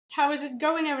How is it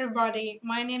going, everybody?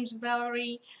 My name is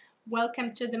Valerie. Welcome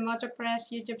to the WordPress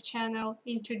YouTube channel.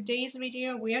 In today's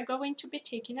video, we are going to be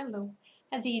taking a look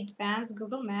at the advanced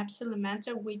Google Maps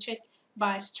Elementor widget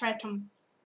by Stratum.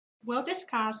 We'll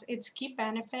discuss its key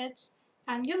benefits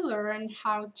and you'll learn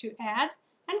how to add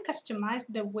and customize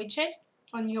the widget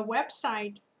on your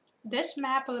website. This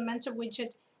map Elementor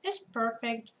widget is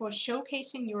perfect for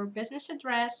showcasing your business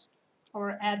address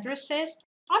or addresses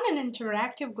on an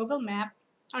interactive Google map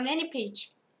on any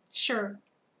page. Sure,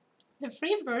 the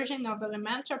free version of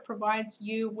Elementor provides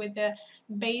you with the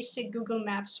basic Google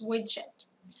Maps widget.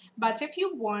 But if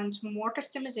you want more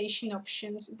customization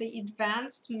options, the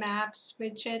Advanced Maps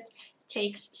widget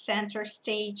takes center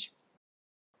stage.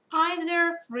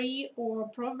 Either free or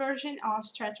pro version of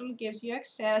Stratum gives you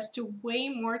access to way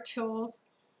more tools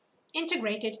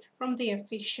integrated from the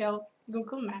official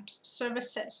Google Maps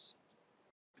services.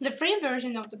 The free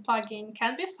version of the plugin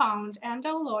can be found and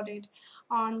downloaded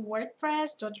on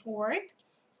WordPress.org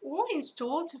or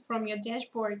installed from your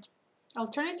dashboard.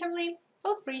 Alternatively,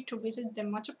 feel free to visit the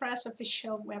WordPress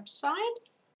official website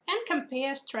and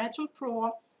compare Stratum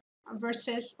Pro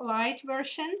versus Lite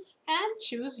versions and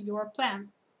choose your plan.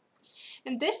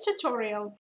 In this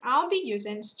tutorial, I'll be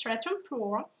using Stratum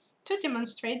Pro to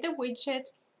demonstrate the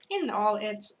widget in all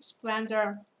its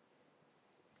splendor.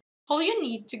 All you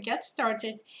need to get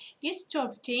started is to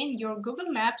obtain your Google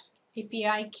Maps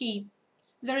API key.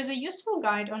 There is a useful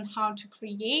guide on how to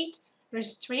create,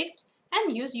 restrict,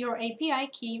 and use your API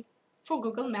key for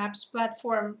Google Maps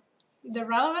platform. The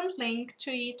relevant link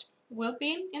to it will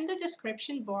be in the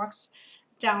description box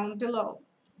down below.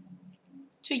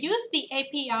 To use the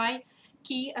API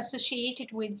key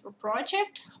associated with your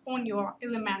project on your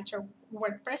Elementor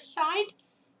WordPress site,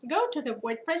 go to the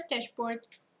WordPress dashboard.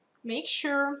 Make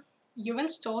sure you've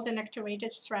installed and activated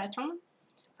Stratum.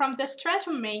 From the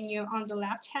Stratum menu on the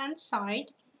left-hand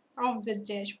side of the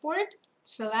dashboard,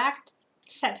 select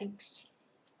Settings.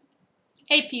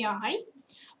 API.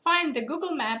 Find the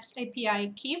Google Maps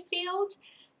API key field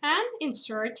and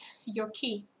insert your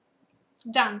key.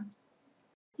 Done.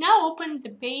 Now open the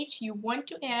page you want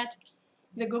to add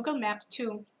the Google Map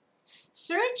to.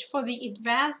 Search for the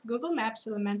Advanced Google Maps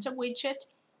Elementor widget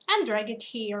and drag it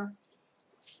here.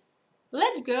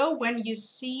 Let go when you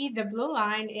see the blue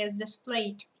line is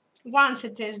displayed. Once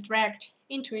it is dragged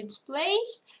into its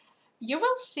place, you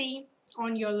will see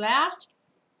on your left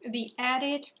the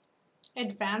Added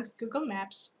Advanced Google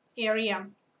Maps area,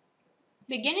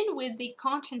 beginning with the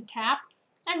Content tab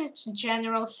and its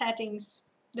general settings.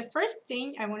 The first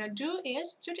thing I want to do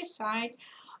is to decide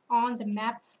on the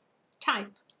map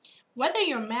type, whether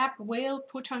your map will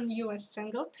put on you a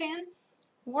single pin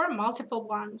or multiple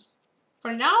ones.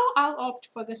 For now, I'll opt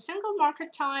for the single marker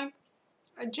type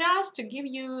just to give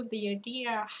you the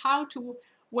idea how to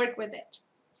work with it.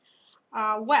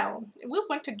 We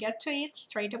want to get to it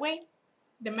straight away.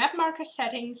 The map marker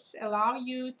settings allow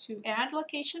you to add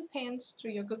location pins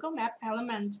to your Google Map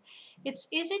element. It's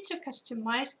easy to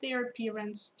customize their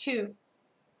appearance too.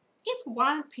 If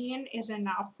one pin is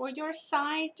enough for your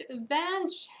site, then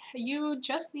you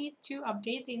just need to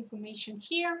update the information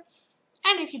here.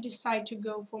 And if you decide to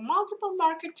go for multiple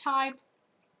marker type,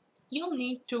 you'll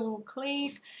need to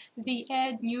click the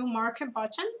Add New Marker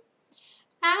button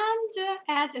and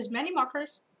add as many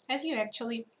markers as you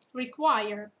actually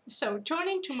require. So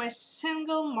turning to my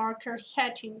single marker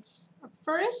settings.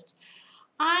 First,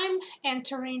 I'm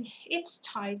entering its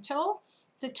title.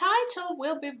 The title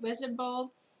will be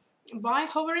visible by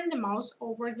hovering the mouse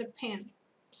over the pin.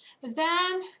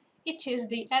 Then it is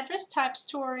the address type's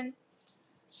turn.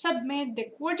 Submit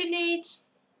the coordinates.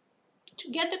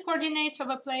 To get the coordinates of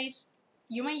a place,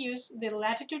 you may use the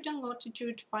latitude and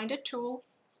longitude finder tool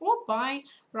or by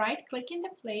right-clicking the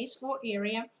place or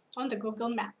area on the Google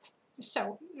map.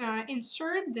 So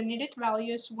insert the needed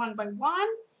values one by one.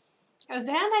 Then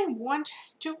I want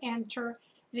to enter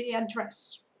the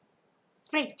address.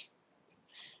 Great,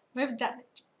 we've done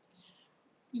it.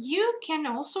 You can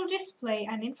also display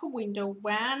an info window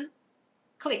when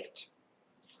clicked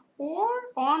or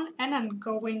on an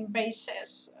ongoing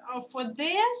basis. For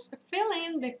this, fill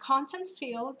in the content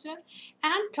field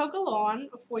and toggle on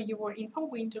for your info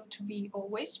window to be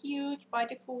always viewed by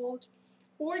default,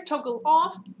 or toggle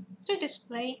off to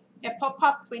display a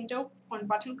pop-up window on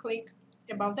button click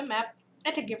above the map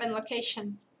at a given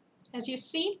location. As you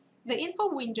see, the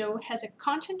info window has a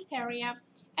content area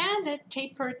and a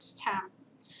tapered stem.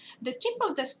 The tip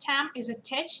of the stem is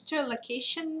attached to a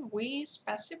location we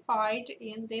specified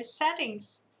in the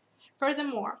settings.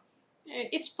 Furthermore,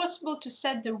 it's possible to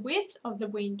set the width of the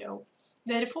window.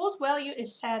 The default value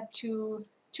is set to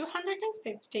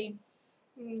 250.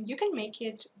 You can make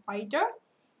it wider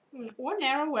or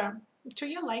narrower to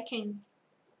your liking.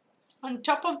 On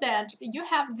top of that, you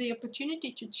have the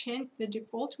opportunity to change the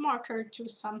default marker to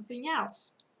something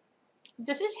else.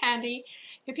 This is handy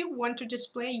if you want to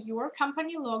display your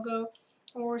company logo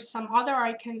or some other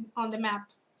icon on the map.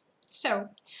 So,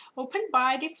 open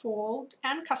by default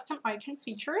and custom icon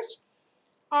features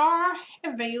are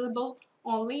available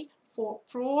only for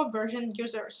Pro version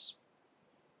users.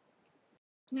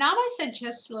 Now I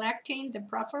suggest selecting the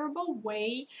preferable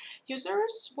way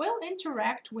users will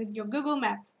interact with your Google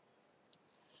Map.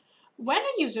 When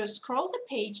a user scrolls a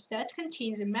page that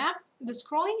contains a map, the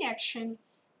scrolling action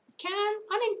can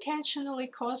unintentionally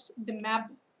cause the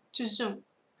map to zoom.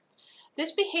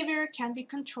 This behavior can be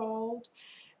controlled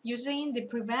using the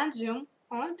Prevent Zoom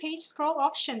on Page Scroll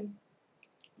option.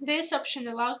 This option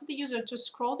allows the user to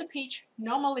scroll the page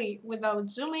normally without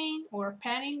zooming or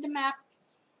panning the map.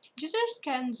 Users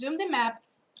can zoom the map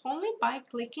only by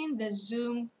clicking the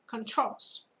zoom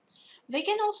controls. They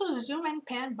can also zoom and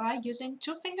pan by using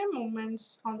two-finger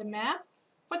movements on the map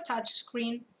for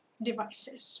touchscreen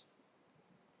devices.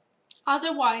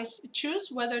 Otherwise, choose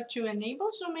whether to enable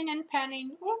zooming and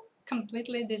panning or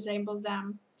completely disable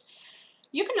them.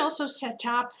 You can also set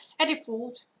up a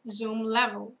default zoom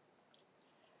level.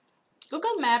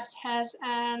 Google Maps has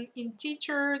an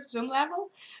integer zoom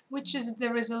level, which is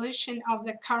the resolution of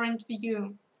the current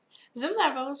view. Zoom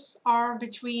levels are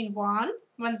between 1,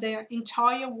 when the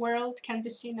entire world can be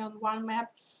seen on one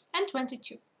map, and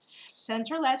 22,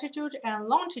 center latitude and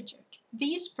longitude.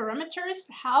 These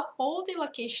parameters help all the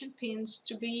location pins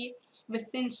to be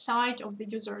within sight of the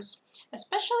users,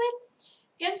 especially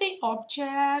if the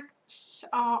objects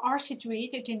are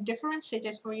situated in different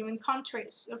cities or even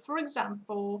countries. For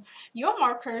example, your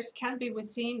markers can be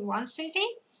within one city.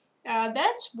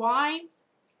 That's why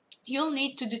you'll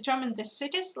need to determine the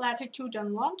city's latitude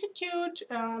and longitude,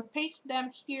 paste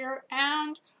them here,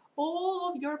 and all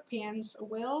of your pins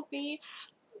will be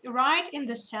right in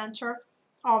the center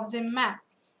of the map,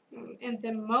 in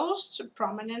the most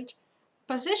prominent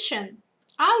position.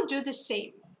 I'll do the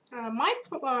same.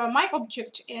 My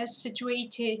object is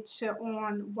situated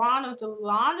on one of the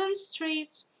London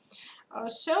streets,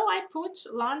 so I put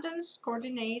London's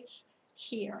coordinates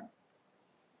here.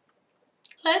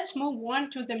 Let's move on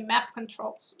to the map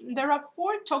controls. There are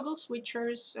 4 toggle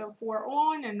switchers for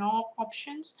on and off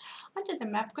options under the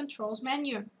map controls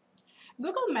menu.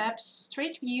 Google Maps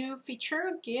Street View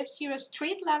feature gives you a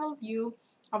street level view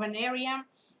of an area,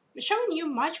 showing you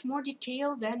much more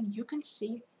detail than you can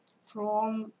see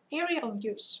from aerial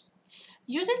views.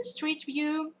 Using Street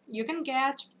View, you can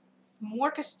get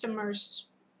more customers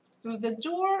through the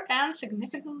door and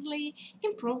significantly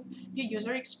improve your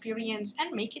user experience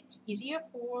and make it easier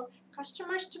for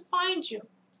customers to find you.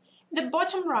 The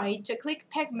bottom right, click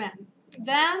Pegman,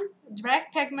 then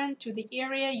drag Pegman to the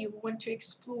area you want to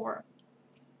explore.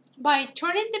 By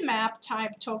turning the map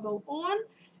type toggle on,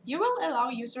 you will allow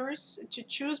users to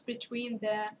choose between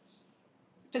the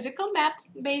physical map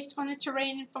based on the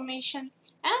terrain information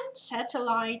and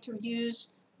satellite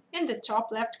views in the top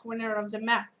left corner of the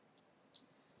map.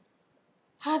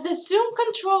 The zoom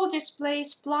control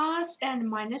displays plus and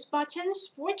minus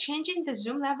buttons for changing the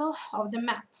zoom level of the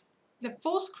map. The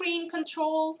full screen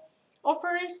control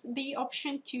offers the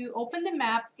option to open the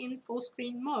map in full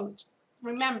screen mode.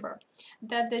 Remember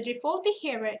that the default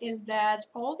behavior is that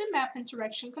all the map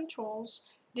interaction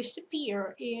controls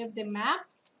disappear if the map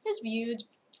is viewed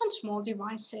on small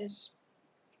devices.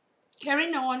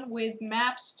 Carrying on with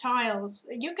map styles,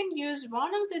 you can use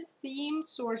one of the theme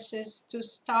sources to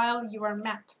style your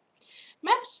map.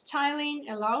 Map styling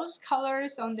allows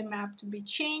colors on the map to be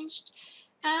changed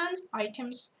and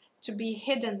items to be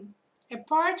hidden.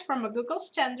 Apart from a Google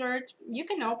standard, you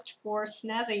can opt for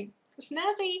Snazzy.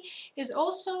 Snazzy is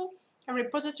also a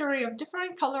repository of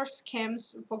different color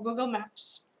schemes for Google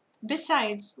Maps.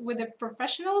 Besides, with a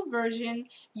professional version,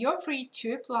 you're free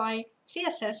to apply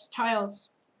CSS styles.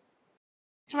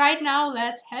 Right now,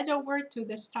 let's head over to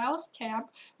the Styles tab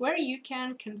where you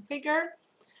can configure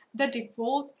the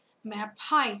default map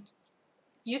height.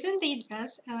 Using the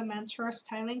advanced Elementor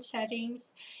styling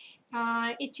settings,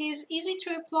 it is easy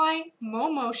to apply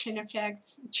more motion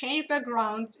effects, change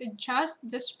background, adjust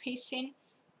the spacing,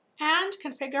 and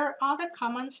configure other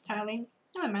common styling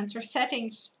Elementor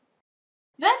settings.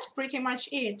 That's pretty much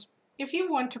it. If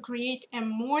you want to create a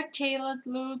more tailored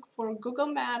look for Google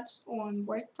Maps on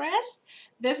WordPress,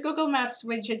 this Google Maps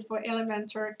widget for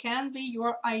Elementor can be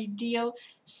your ideal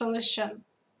solution.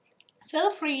 Feel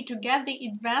free to get the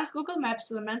advanced Google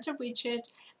Maps Elementor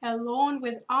widget along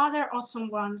with other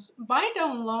awesome ones by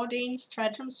downloading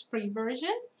Stratum's free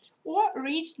version or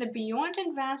reach the beyond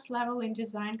advanced level in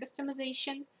design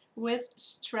customization with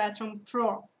Stratum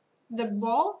Pro. The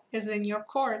ball is in your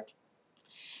court.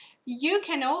 You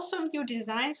can also view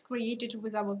designs created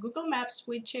with our Google Maps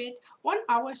widget on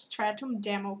our Stratum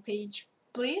demo page.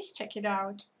 Please check it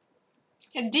out.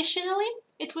 Additionally,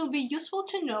 it will be useful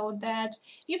to know that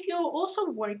if you're also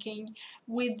working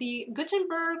with the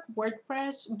Gutenberg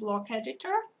WordPress block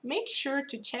editor, make sure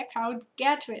to check out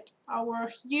Get our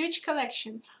huge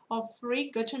collection of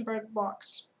free Gutenberg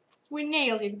blocks. We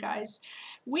nailed it, guys.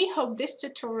 We hope this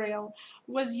tutorial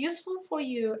was useful for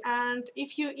you, and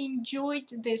if you enjoyed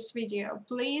this video,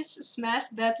 please smash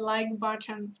that like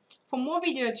button. For more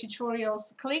video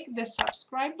tutorials, click the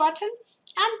subscribe button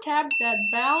and tap that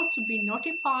bell to be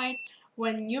notified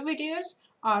when new videos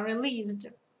are released.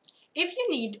 If you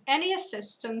need any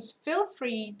assistance, feel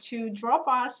free to drop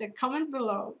us a comment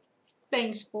below.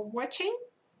 Thanks for watching.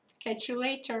 Catch you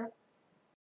later.